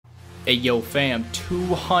Hey yo fam,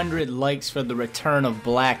 200 likes for the return of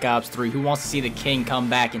Black Ops 3. Who wants to see the king come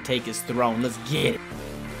back and take his throne? Let's get it.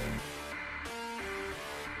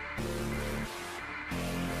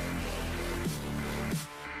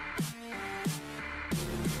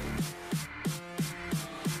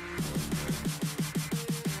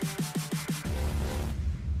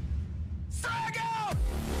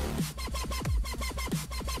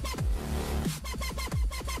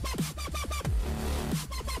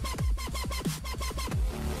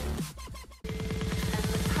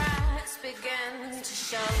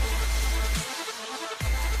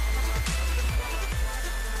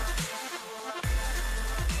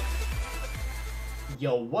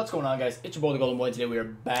 Yo, what's going on, guys? It's your boy, the Golden Boy. Today we are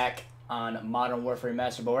back on Modern Warfare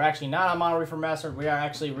Remastered, but we're actually not on Modern Warfare Remastered. We are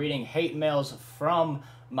actually reading hate mails from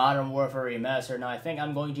Modern Warfare Remastered. Now, I think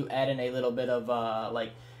I'm going to add in a little bit of,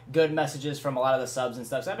 like, good messages from a lot of the subs and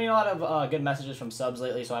stuff. So I've been a lot of good messages from subs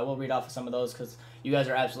lately, so I will read off of some of those because you guys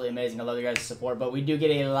are absolutely amazing. I love your guys' support, but we do get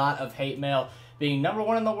a lot of hate mail. Being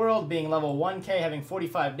 #1 in the world, being level 1K, having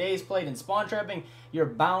 45 days played, and spawn trapping, you're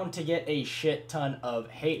bound to get a shit ton of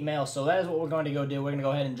hate mail. So that is what we're going to go do. We're going to go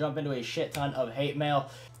ahead and jump into a shit ton of hate mail.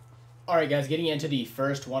 Alright guys, getting into the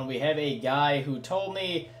first one, we have a guy who told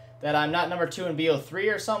me that I'm not #2 in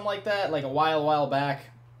BO3 or something like that, like a while back.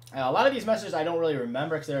 A lot of these messages I don't really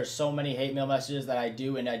remember because there are so many hate mail messages that I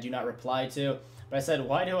do and I do not reply to. But I said,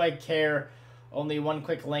 why do I care? Only one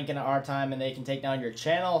quick link in our time and they can take down your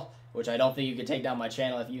channel. Which I don't think you could take down my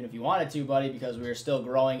channel even if you wanted to, buddy, because we're still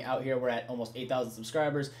growing out here. We're at almost 8,000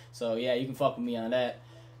 subscribers. So, yeah, you can fuck with me on that.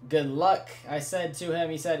 Good luck, I said to him.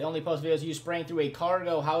 He said, only post videos you spraying through a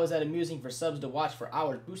cargo. How is that amusing for subs to watch for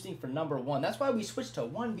hours? Boosting for #1. That's why we switched to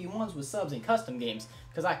 1v1s with subs in custom games,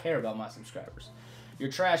 because I care about my subscribers. You're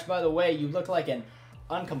trash, by the way. You look like an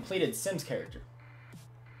uncompleted Sims character.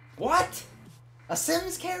 What? A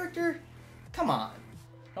Sims character? Come on.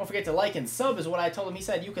 Don't forget to like and sub is what I told him. He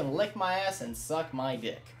said, you can lick my ass and suck my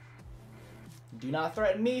dick. Do not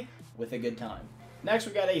threaten me with a good time. Next,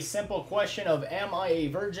 we got a simple question of, am I a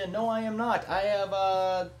virgin? No, I am not. I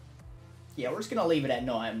have, yeah, we're just going to leave it at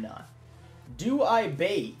no, I am not. Do I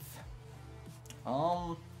bathe?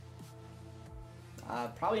 Probably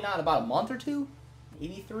not, about a month or two.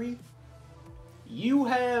 Maybe 3. You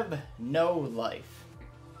have no life.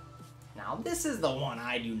 Now, this is the one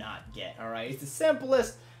I do not get, alright? It's the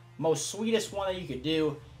simplest, most sweetest one that you could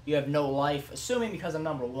do. You have no life, assuming because I'm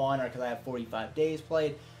 #1 or because I have 45 days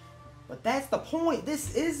played. But that's the point.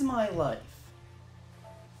 This is my life.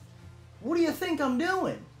 What do you think I'm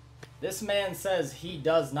doing? This man says he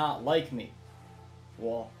does not like me.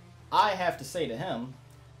 Well, I have to say to him,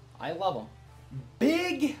 I love him.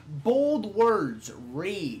 Big, bold words.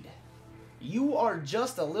 Read. You are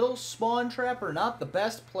just a little spawn trapper, not the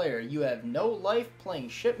best player. You have no life playing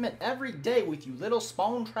shipment every day with you little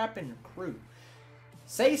spawn trapping crew.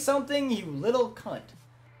 Say something, you little cunt.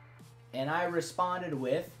 And I responded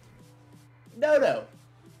with, no.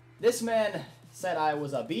 This man said I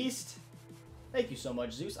was a beast. Thank you so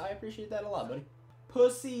much, Zeus. I appreciate that a lot, buddy.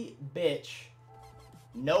 Pussy bitch.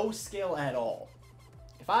 No skill at all.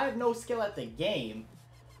 If I have no skill at the game,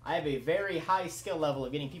 I have a very high skill level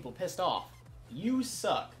of getting people pissed off. You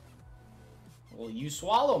suck. Well, you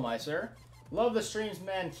swallow, my sir. Love the streams,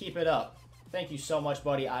 man. Keep it up. Thank you so much,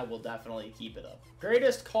 buddy. I will definitely keep it up.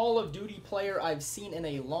 Greatest Call of Duty player I've seen in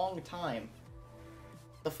a long time.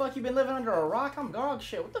 The fuck, you been living under a rock? I'm dog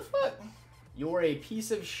shit. What the fuck? You're a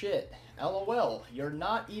piece of shit. LOL. You're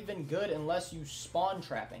not even good unless you spawn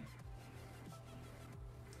trapping.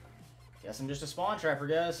 Guess I'm just a spawn trapper,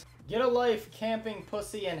 guys. Get a life, camping,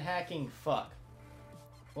 pussy, and hacking fuck.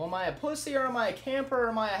 Well, am I a pussy, or am I a camper, or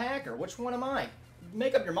am I a hacker? Which one am I?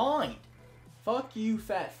 Make up your mind. Fuck you,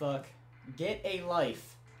 fat fuck. Get a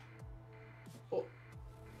life. Oh.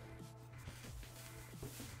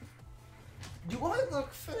 Do I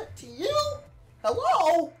look fat to you?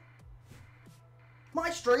 Hello? My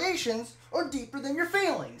striations are deeper than your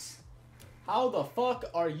feelings. How the fuck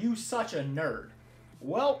are you such a nerd?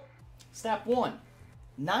 Well, step 1.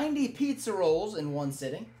 90 pizza rolls in one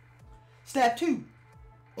sitting. Step 2.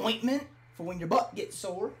 Ointment for when your butt gets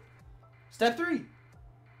sore. Step 3.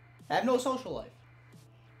 Have no social life.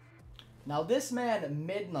 Now this man,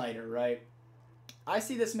 Midnighter, right? I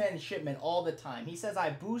see this man in shipment all the time. He says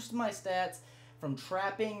I boost my stats from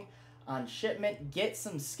trapping on shipment, get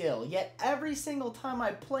some skill. Yet every single time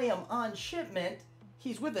I play him on shipment,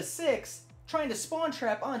 he's with a 6, trying to spawn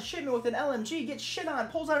trap on shipment with an LMG, gets shit on,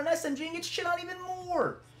 pulls out an SMG and gets shit on even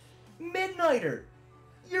more. Midnighter,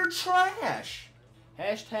 you're trash.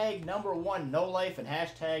 Hashtag #1 no life and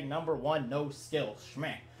hashtag #1 no skill.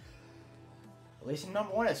 Schmack. At least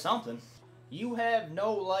number one is something. You have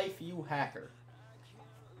no life, you hacker.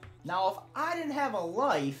 Now, if I didn't have a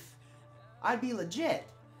life, I'd be legit.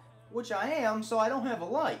 Which I am, so I don't have a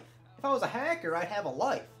life. If I was a hacker, I'd have a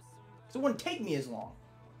life. So it wouldn't take me as long.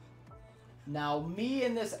 Now, me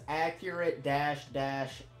and this accurate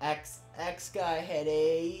XX guy had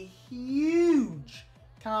a huge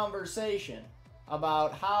conversation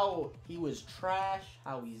about how he was trash,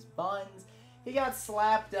 how he's buns. He got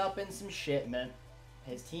slapped up in some shipment.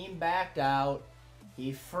 His team backed out.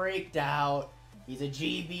 He freaked out. He's a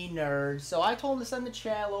GB nerd. So I told him to send the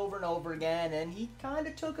chat over and over again, and he kind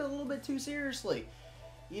of took it a little bit too seriously.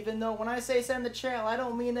 Even though when I say send the channel, I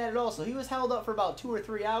don't mean that at all. So he was held up for about 2 or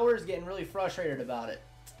 3 hours getting really frustrated about it.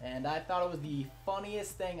 And I thought it was the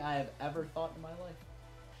funniest thing I have ever thought in my life.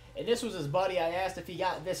 And this was his buddy. I asked if he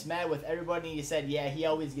got this mad with everybody, and he said, yeah, he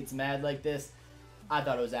always gets mad like this. I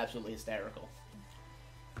thought it was absolutely hysterical.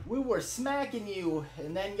 We were smacking you,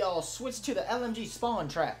 and then y'all switched to the LMG spawn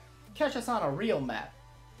trap. Catch us on a real map.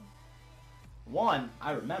 One,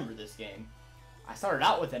 I remember this game. I started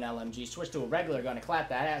out with an LMG, switched to a regular gun to clap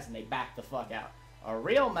that ass, and they backed the fuck out. A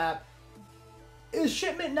real map. Is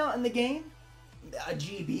shipment not in the game? A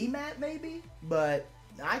GB map, maybe? But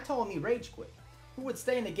I told him he rage quit. Who would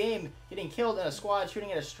stay in the game getting killed in a squad, shooting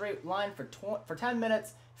in a straight line for 10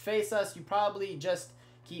 minutes? Face us, you probably just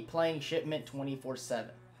keep playing shipment 24/7.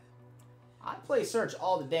 I play search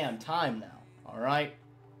all the damn time now, alright?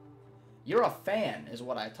 You're a fan, is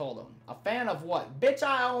what I told him. A fan of what? Bitch,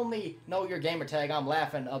 I only know your gamer tag. I'm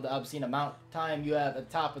laughing of the obscene amount of time you have at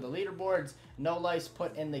the top of the leaderboards. No lives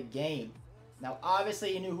put in the game. Now,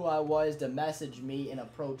 obviously, you knew who I was to message me and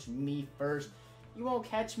approach me first. You won't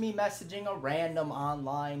catch me messaging a random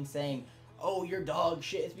online saying, oh, you're dog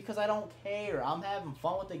shit. It's because I don't care. I'm having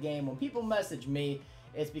fun with the game. When people message me,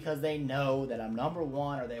 it's because they know that I'm number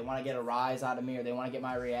one, or they want to get a rise out of me, or they want to get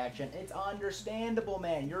my reaction. It's understandable,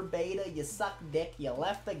 man. You're beta, you suck dick, you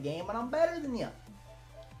left the game, and I'm better than you.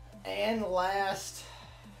 And last,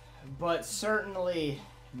 but certainly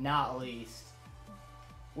not least,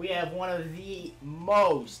 we have one of the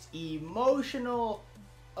most emotional,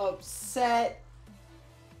 upset,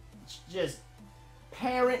 just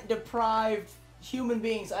parent-deprived human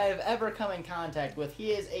beings I have ever come in contact with.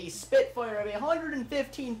 He is a Spitfire of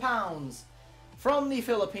 115 pounds from the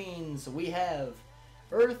Philippines. We have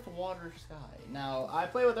Earth, Water, Sky. Now, I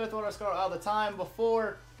play with Earth, Water, Sky all the time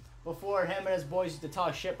before him and his boys used to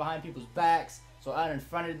talk shit behind people's backs, so I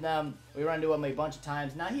unfriended them. We run into him a bunch of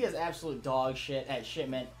times. Now, he is absolute dog shit at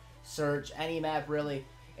shipment, search, any map really,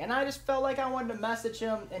 and I just felt like I wanted to message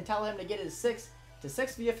him and tell him to get his 6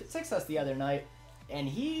 us the other night. And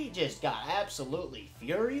he just got absolutely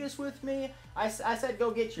furious with me. I said, go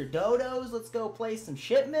get your dodos, let's go play some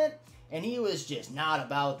shipment. And he was just not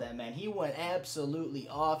about that, man. He went absolutely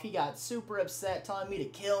off. He got super upset, telling me to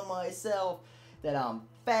kill myself, that I'm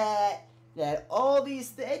fat, that all these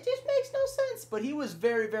things. It just makes no sense. But he was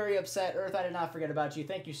very, very upset. Earth, I did not forget about you.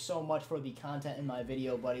 Thank you so much for the content in my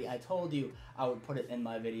video, buddy. I told you I would put it in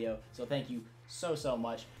my video. So thank you so, so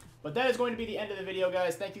much. But that is going to be the end of the video,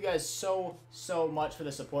 guys. Thank you guys so, so much for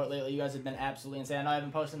the support lately. You guys have been absolutely insane. I know I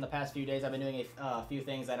haven't posted in the past few days. I've been doing a few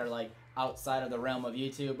things that are, like, outside of the realm of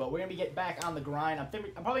YouTube. But we're going to be getting back on the grind. I'm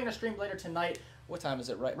probably going to stream later tonight. What time is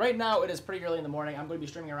it? Right now, it is pretty early in the morning. I'm going to be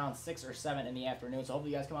streaming around 6 or 7 in the afternoon. So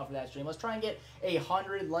hopefully you guys come out for that stream. Let's try and get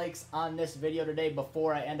 100 likes on this video today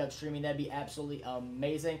before I end up streaming. That'd be absolutely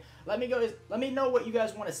amazing. Let me know what you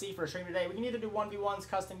guys want to see for a stream today. We can either do 1v1s,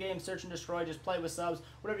 custom games, search and destroy, just play with subs,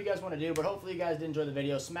 whatever you guys want to do. But hopefully you guys did enjoy the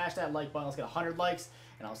video. Smash that like button. Let's get 100 likes.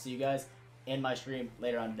 And I'll see you guys in my stream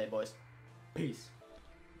later on today, boys. Peace.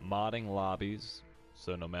 Modding lobbies,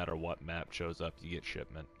 so no matter what map shows up, you get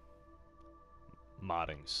shipment.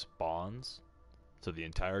 Modding spawns, so the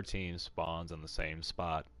entire team spawns on the same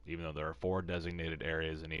spot, even though there are 4 designated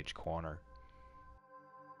areas in each corner.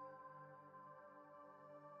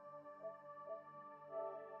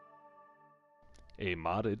 A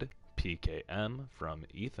modded PKM from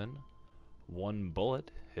Ethan. 1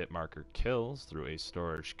 bullet hit marker kills through a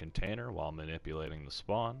storage container while manipulating the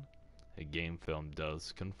spawn. A game film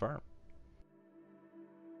does confirm.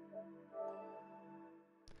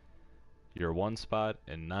 Your 1 spot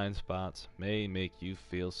and 9 spots may make you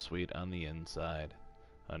feel sweet on the inside.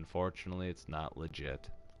 Unfortunately, it's not legit.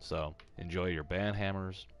 So, enjoy your ban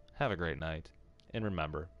hammers, have a great night, and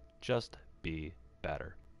remember, just be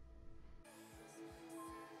better.